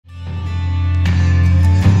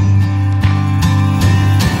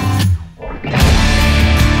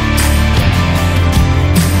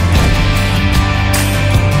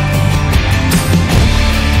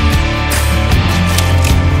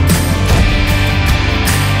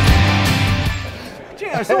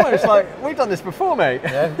It's almost like we've done this before, mate.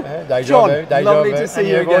 Yeah, John, lovely to see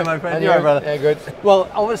you again, my friend. You're right, brother. Yeah, good. Well,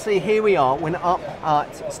 obviously here we are. We're up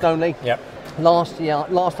at Stoneleigh. Yep.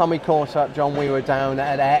 Last time we caught up, John, we were down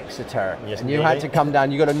at Exeter, yes, and you had to come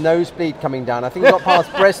down. You got a nosebleed coming down. I think you got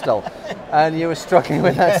past Bristol, and you were struggling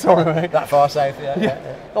with that sort of thing. That far south,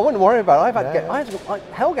 yeah. I wouldn't worry about it.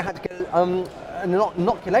 Helga had to get an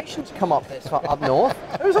inoculation to come up up north.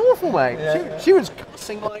 It was awful, mate. Yeah. She was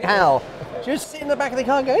cussing like hell. She was sitting in the back of the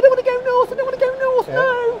car and going, I don't want to go north, I don't want to go north,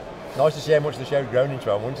 no. Nice to see how much the show's grown in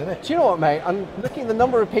 12 months, isn't it? Do you know what, mate? I'm looking at the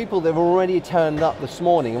number of people that have already turned up this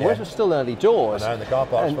morning, and we're still early doors. I know, and the car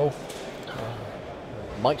park's full.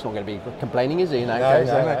 Mike's not going to be complaining, is he?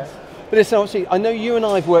 No. But listen, obviously, I know you and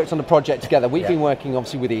I have worked on a project together. We've been working,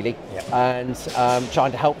 obviously, with Eley and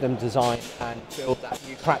trying to help them design and build that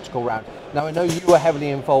new practical round. Now, I know you were heavily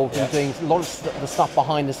involved in doing a lot of the stuff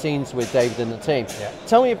behind the scenes with David and the team.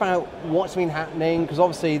 Tell me about what's been happening, because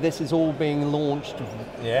obviously this is all being launched.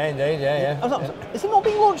 Yeah, indeed, Is it not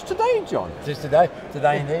being launched today, John? It is today.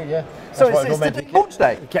 Today, indeed, yeah. So it's today, launch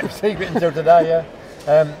day? Kept it secret until today,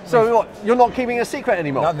 yeah. So what, you're not keeping a secret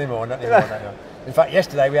anymore? Not anymore, no. In fact,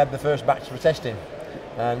 yesterday we had the first batch for testing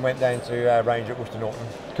and went down to our range at Worcester Norton.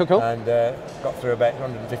 Cool. And got through about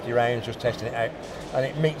 150 rounds just testing it out. And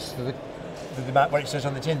it meets the what it says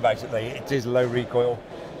on the tin, basically. It is low recoil,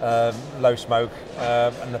 low smoke,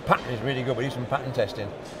 and the pattern is really good. We do some pattern testing,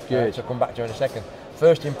 which I'll come back to in a second.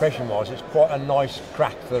 First impression was it's quite a nice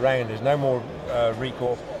crack for the round. There's no more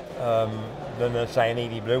recoil than say an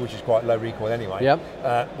Eley Blue, which is quite low recoil anyway.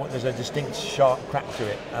 There's a distinct sharp crack to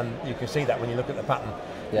it, and you can see that when you look at the pattern.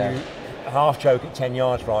 You half choke at 10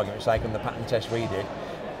 yards for argument's sake on the pattern test we did,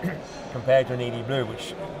 compared to an Eley Blue,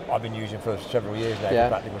 which I've been using for several years now, for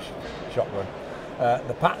practical shotgun.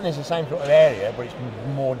 The pattern is the same sort of area, but it's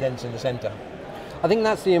more dense in the centre. I think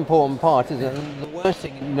that's the important part, isn't it? The worst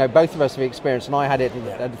thing, both of us have experienced, and I had it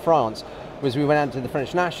in France, was we went out to the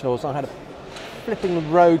French Nationals, and I had a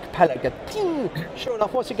flipping rogue pellet go ping. Sure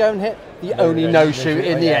enough, what's it going to hit? The only no-shoot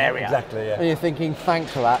in the area. Exactly, yeah. And you're thinking,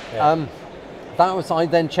 thanks for that. I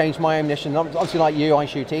then changed my ammunition. Obviously, like you, I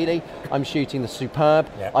shoot Eley. I'm shooting the Superb.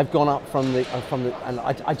 I've gone up from the, and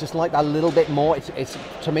I just like that a little bit more. It's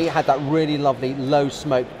to me, it had that really lovely low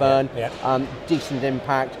smoke burn, decent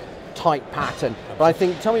impact, tight pattern. But I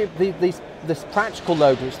think, tell me, this practical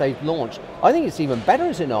load which they've launched, I think it's even better,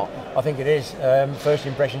 is it not? I think it is. First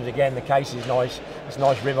impressions, again, the case is nice. It's a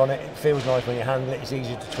nice rib on it. It feels nice when you handle it. It's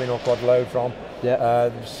easy to twin or quad load from.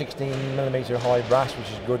 16mm high brass, which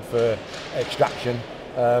is good for extraction.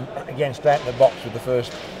 Again, straight out of the box with the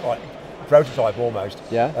first prototype almost.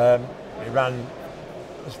 It ran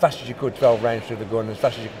as fast as you could, 12 rounds through the gun, as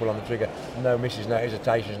fast as you could pull on the trigger. No misses, no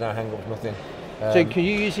hesitations, no hang-ups, nothing. So can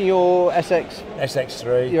you using your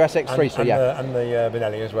SX3? Your SX3, and the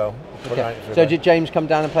Benelli as well. So did James come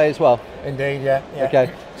down and play as well? Indeed, yeah.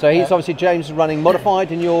 Okay, so he's obviously, James is running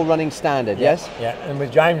modified and you're running standard, yes? Yeah, and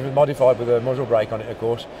with James was modified with a muzzle brake on it, of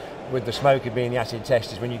course. With the smoker being the acid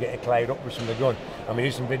test is when you get a cloud upwards from the gun. And we do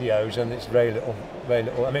some videos and it's very little. I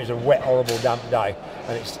mean, it's a wet, horrible, damp day,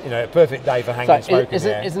 and it's a perfect day for hanging smoke in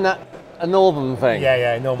there. Isn't that a northern thing?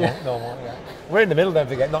 Yeah, normal. We're in the middle, don't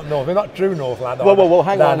forget, not north. We're not true north, lad. Well,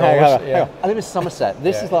 hang on. I live in Somerset.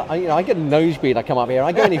 This is like, I get a nosebleed, I come up here.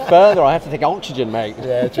 I go any further, I have to take oxygen, mate.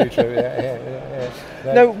 Yeah, true,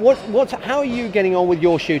 How are you getting on with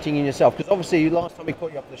your shooting in yourself? Because obviously, last time we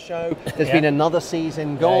put you up the show, there's been another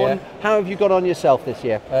season gone. How have you got on yourself this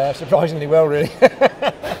year? Surprisingly well, really.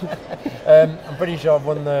 I'm pretty sure I've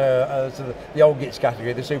won the old gits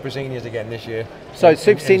category, the super seniors again this year. So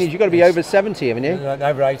super seniors, you've got to be over 70, haven't you?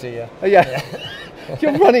 Over 80, yeah. Oh, yeah.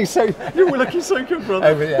 You're looking so good,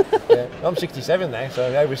 brother. I'm 67 now,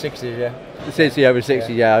 so over 60, yeah. Seriously, over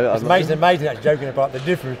 60, yeah. It's amazing that's joking about the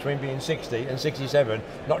difference between being 60 and 67,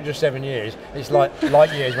 not just 7 years. It's like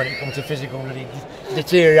light years when it comes to physical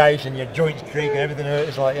deterioration, your joints creak and everything hurts.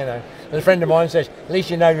 It's like, And a friend of mine says, at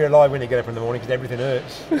least you know you're alive when you get up in the morning because everything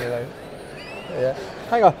hurts,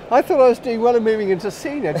 Hang on, I thought I was doing well and moving into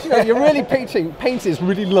senior. You're really painting this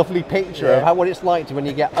really lovely picture of what it's like when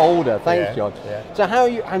you get older. Thanks, John.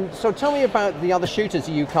 So tell me about the other shooters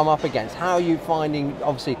that you come up against. How are you finding,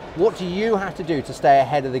 obviously, what do you have to do to stay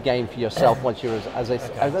ahead of the game for yourself once you're as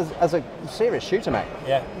a serious shooter, mate?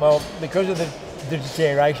 Yeah, well, because of the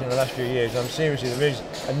deterioration in the last few years, seriously, there is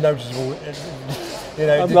a noticeable...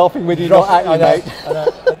 I'm laughing with you, not at you, mate.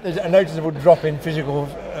 There's a noticeable drop in physical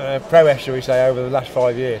prowess, shall we say, over the last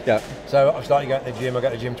 5 years. So I've started going to the gym. I go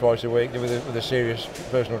to the gym twice a week with a serious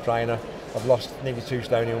personal trainer. I've lost nearly 2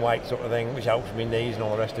 stone in weight, sort of thing, which helps with my knees and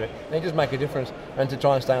all the rest of it. And it does make a difference. And to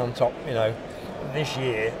try and stay on top, this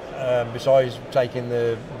year, besides taking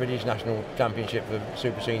the British National Championship for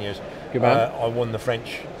Super Seniors, Good man. I won the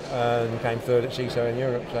French and came third at CISO in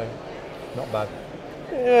Europe, so not bad.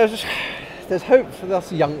 Yeah, there's hope for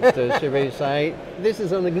us youngsters, should we say. This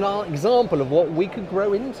is an example of what we could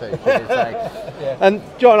grow into, should we say. Yeah. And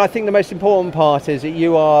John, I think the most important part is that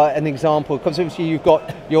you are an example, because obviously you've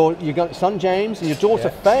got your son James and your daughter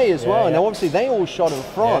Faye as well, and obviously they all shot in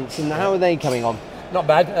France, and how are they coming on? Not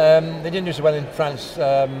bad. They didn't do so well in France.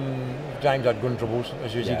 James had gun troubles,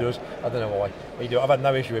 as usually does. I don't know why. I've had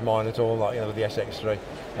no issue with mine at all, like with the SX3.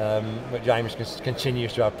 But James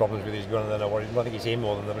continues to have problems with his gun. I don't know what. I think it's him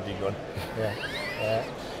more than the bloody gun.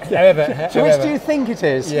 However, so which do you think it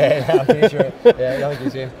is? Yeah, I'm pretty sure. Yeah, I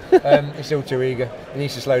think it's him. He's still too eager. He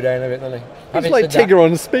needs to slow down a bit, doesn't he? He's like Tigger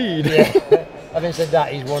on speed. Yeah. Having said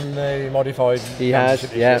that, he's won the modified. He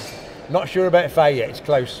has. Yeah. Not sure about Faye yet. It's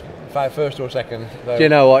close. First or second. Though. Do you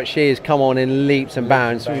know what? She has come on in leaps and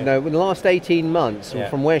bounds. You know, in the last 18 months,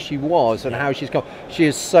 from where she was and how she's come, she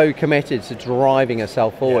is so committed to driving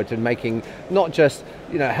herself forward and making not just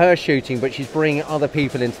her shooting, but she's bringing other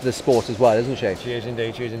people into the sport as well, isn't she? She is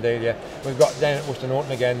indeed. Yeah, we've got down at Worcester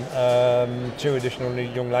Norton again 2 additional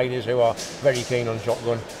young ladies who are very keen on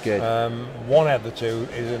shotgun. Good. One out of the 2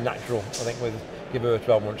 is a natural. I think with. Give her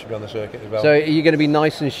 12 months to be on the circuit as well. So are you going to be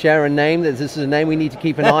nice and share a name that this is a name we need to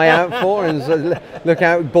keep an eye out for and look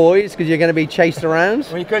out, boys, because you're going to be chased around?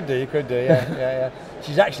 Well, you could do, yeah.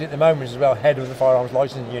 She's actually at the moment as well head of the firearms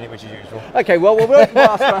licensing unit, which is useful. Okay, well we'll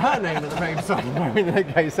ask for her name at the same time in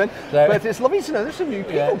that case then. But it's lovely to know there's some new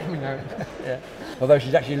people coming out. Yeah. Although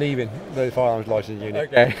she's actually leaving the firearms licensing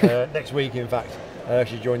unit. Okay. Next week, in fact,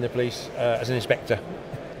 she's joined the police as an inspector.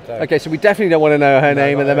 So. Okay, so we definitely don't want to know her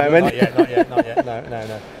name at the moment. Not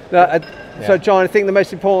yet. No. So, John, I think the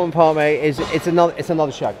most important part, mate, is it's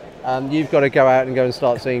another show. You've got to go out and go and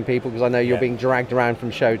start seeing people, because I know you're being dragged around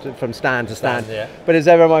from stand to stand. But as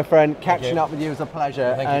ever, my friend, catching up with you is a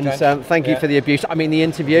pleasure. Thank you for the abuse. I mean, the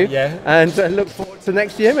interview. And look forward to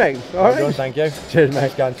next year, mate. All right. Thank you. Cheers,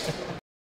 mate.